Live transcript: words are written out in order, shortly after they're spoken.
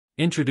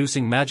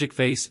Introducing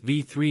MagicFace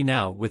V3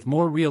 now with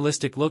more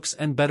realistic looks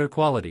and better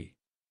quality.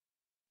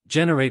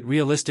 Generate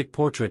realistic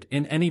portrait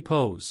in any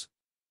pose.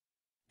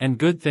 And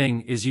good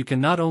thing is you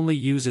can not only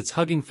use its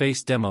hugging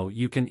face demo,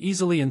 you can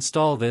easily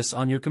install this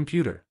on your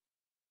computer.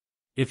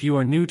 If you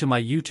are new to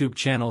my YouTube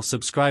channel,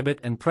 subscribe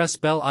it and press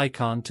bell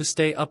icon to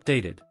stay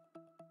updated.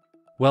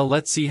 Well,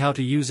 let's see how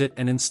to use it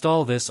and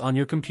install this on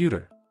your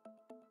computer.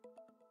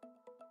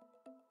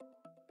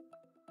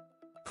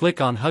 Click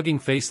on Hugging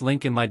Face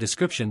link in my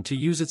description to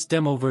use its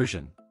demo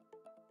version.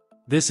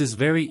 This is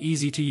very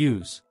easy to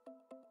use.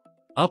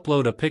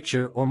 Upload a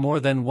picture or more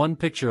than one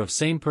picture of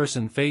same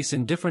person face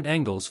in different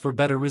angles for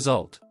better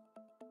result.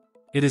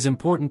 It is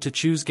important to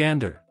choose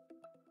gander.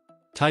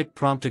 Type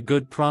prompt, a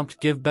good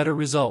prompt give better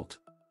result.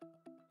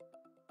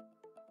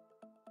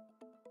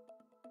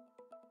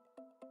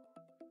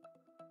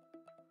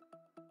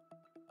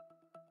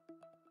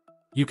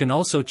 You can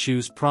also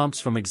choose prompts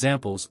from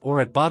examples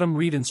or at bottom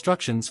read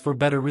instructions for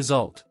better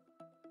result.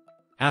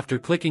 After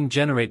clicking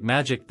generate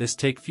magic, this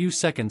take few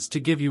seconds to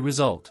give you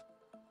result.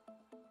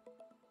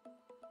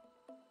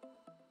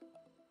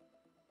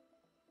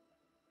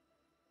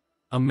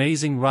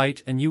 Amazing,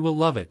 right? And you will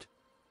love it.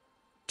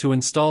 To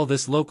install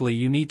this locally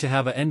you need to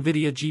have a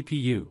NVIDIA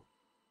GPU.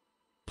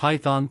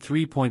 Python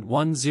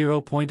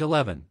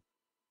 3.10.11.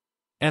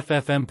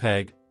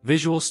 FFmpeg,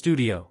 Visual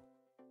Studio.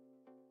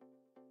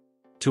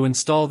 To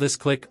install this,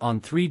 click on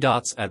three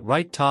dots at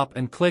right top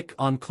and click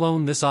on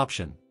clone this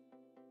option.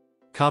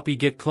 Copy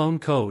git clone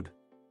code.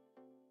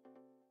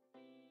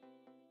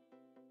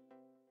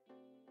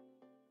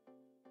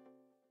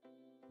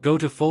 Go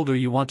to folder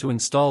you want to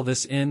install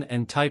this in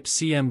and type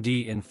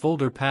cmd in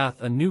folder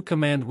path. A new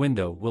command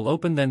window will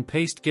open, then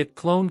paste git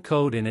clone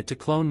code in it to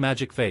clone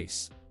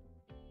MagicFace.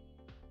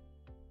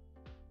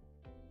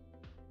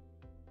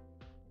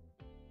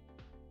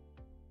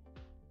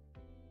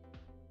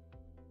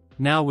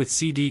 Now with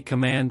cd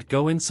command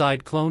go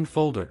inside clone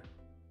folder.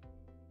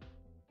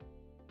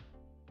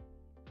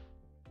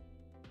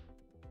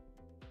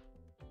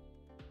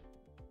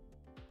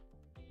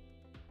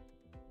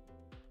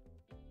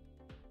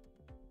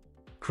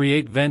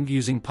 Create venv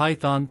using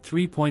Python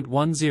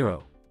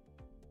 3.10.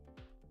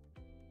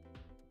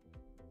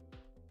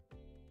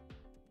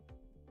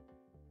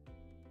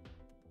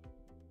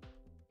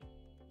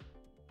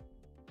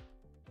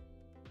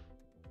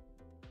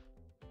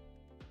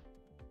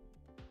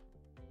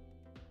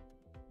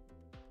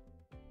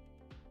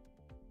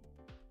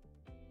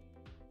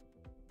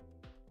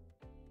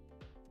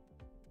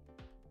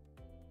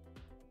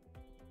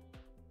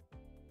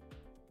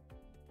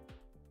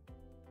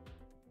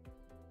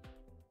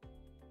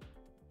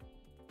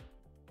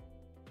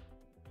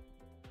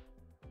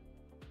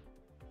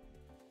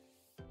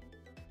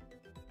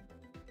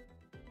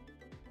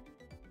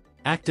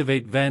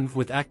 Activate venv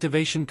with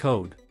activation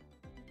code.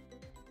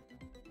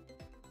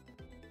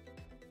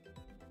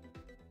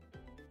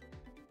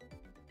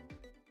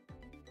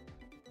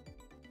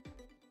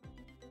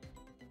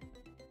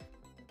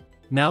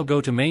 Now go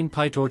to main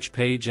PyTorch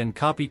page and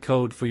copy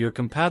code for your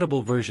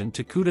compatible version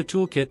to CUDA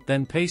toolkit,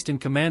 then paste in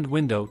command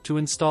window to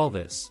install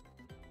this.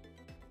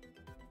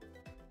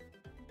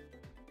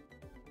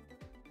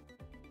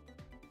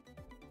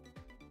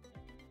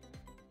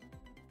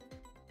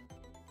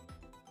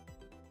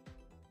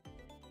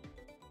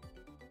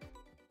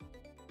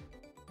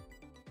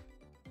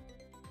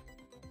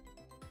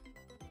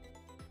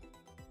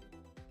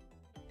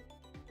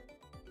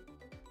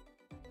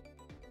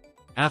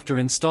 After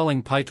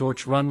installing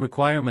PyTorch, run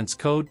requirements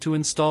code to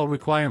install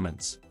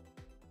requirements.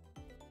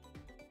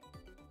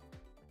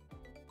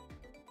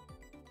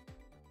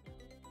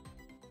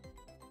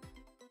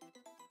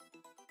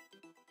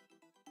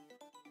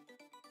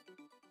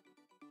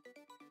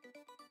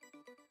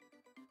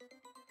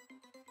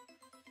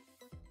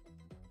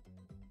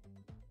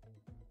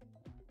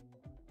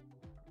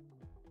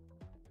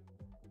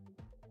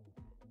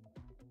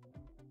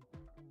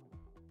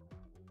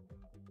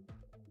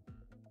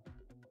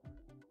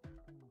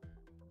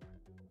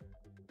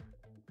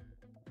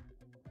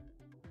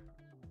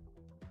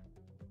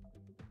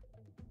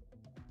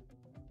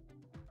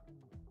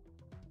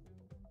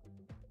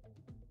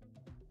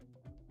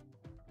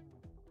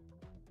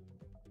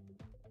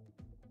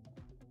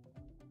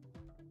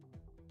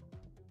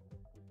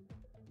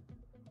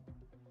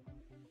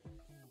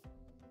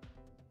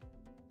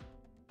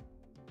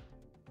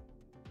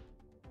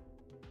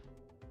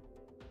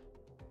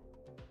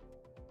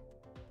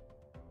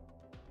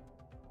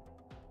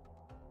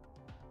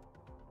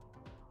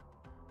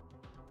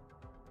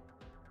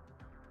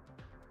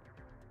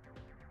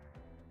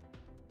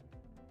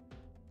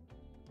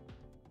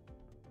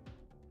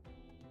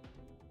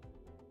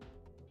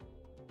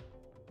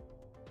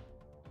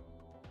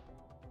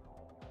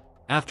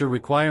 After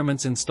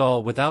requirements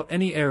install without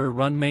any error,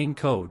 run main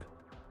code.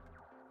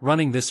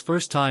 Running this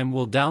first time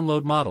will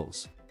download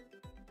models.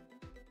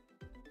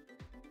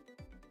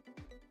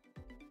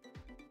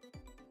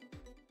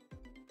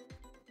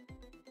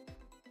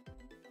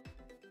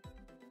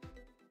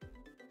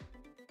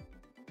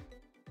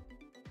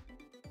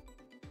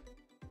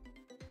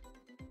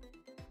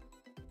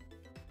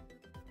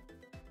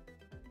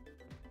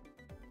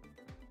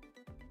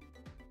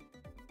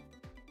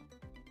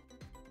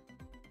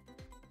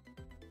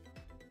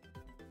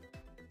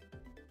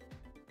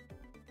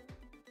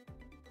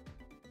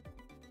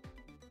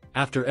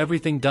 After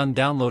everything done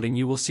downloading,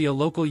 you will see a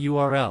local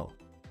URL.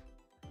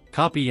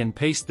 Copy and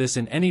paste this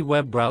in any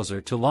web browser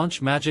to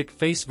launch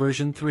MagicFace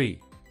version 3.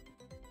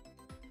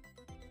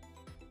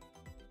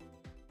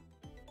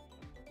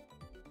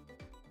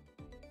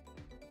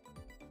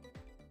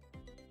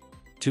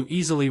 To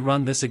easily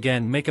run this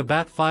again, make a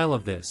bat file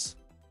of this.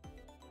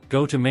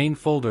 Go to main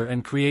folder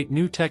and create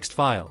new text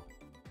file.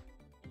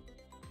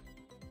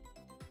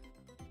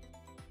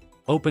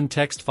 Open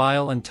text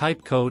file and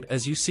type code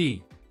as you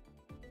see.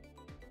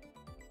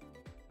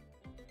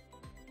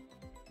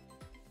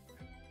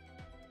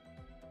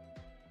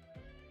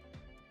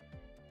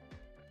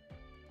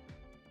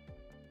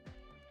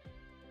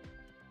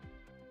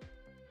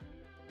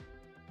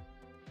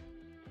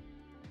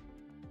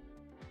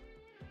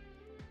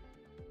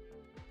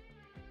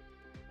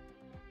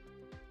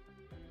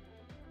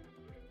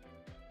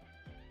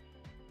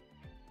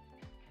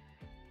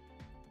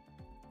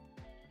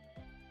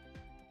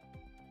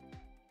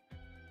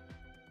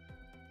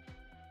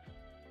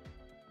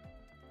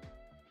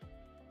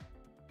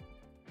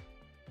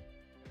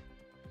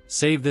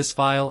 Save this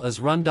file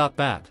as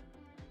run.bat.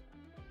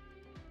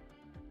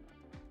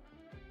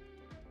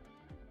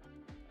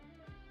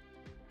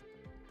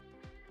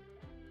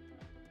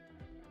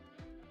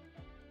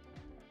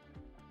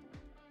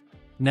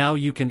 Now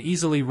you can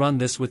easily run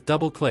this with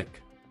double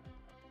click.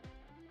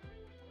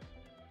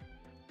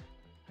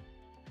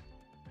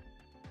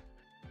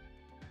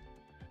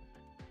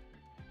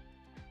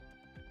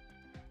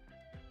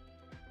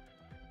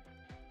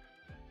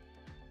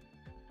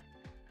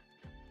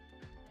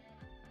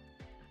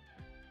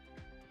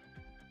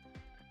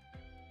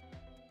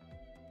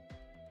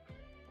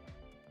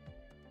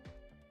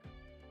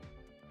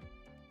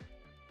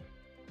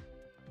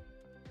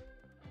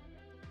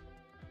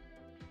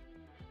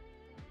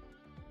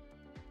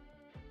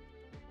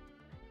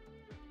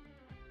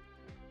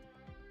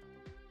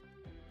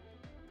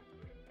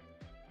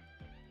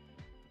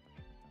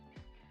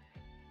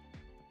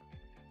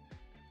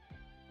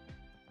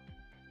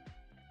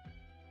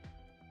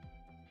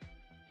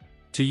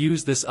 To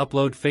use this,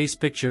 upload face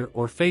picture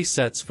or face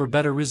sets for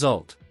better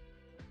result.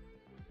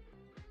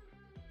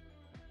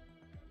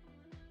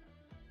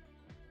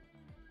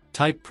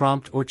 Type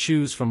prompt or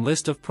choose from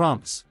list of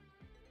prompts.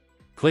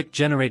 Click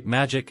generate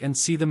magic and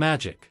see the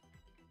magic.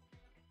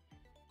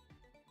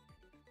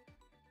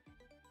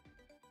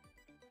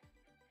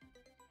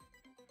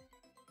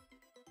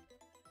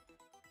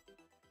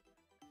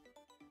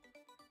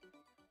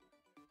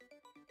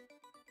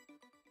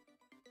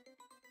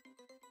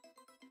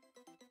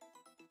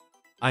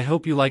 I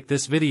hope you like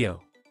this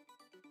video.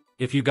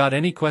 If you got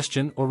any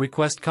question or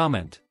request,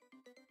 comment.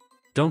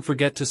 Don't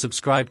forget to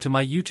subscribe to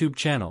my YouTube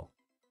channel.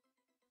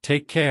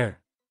 Take care.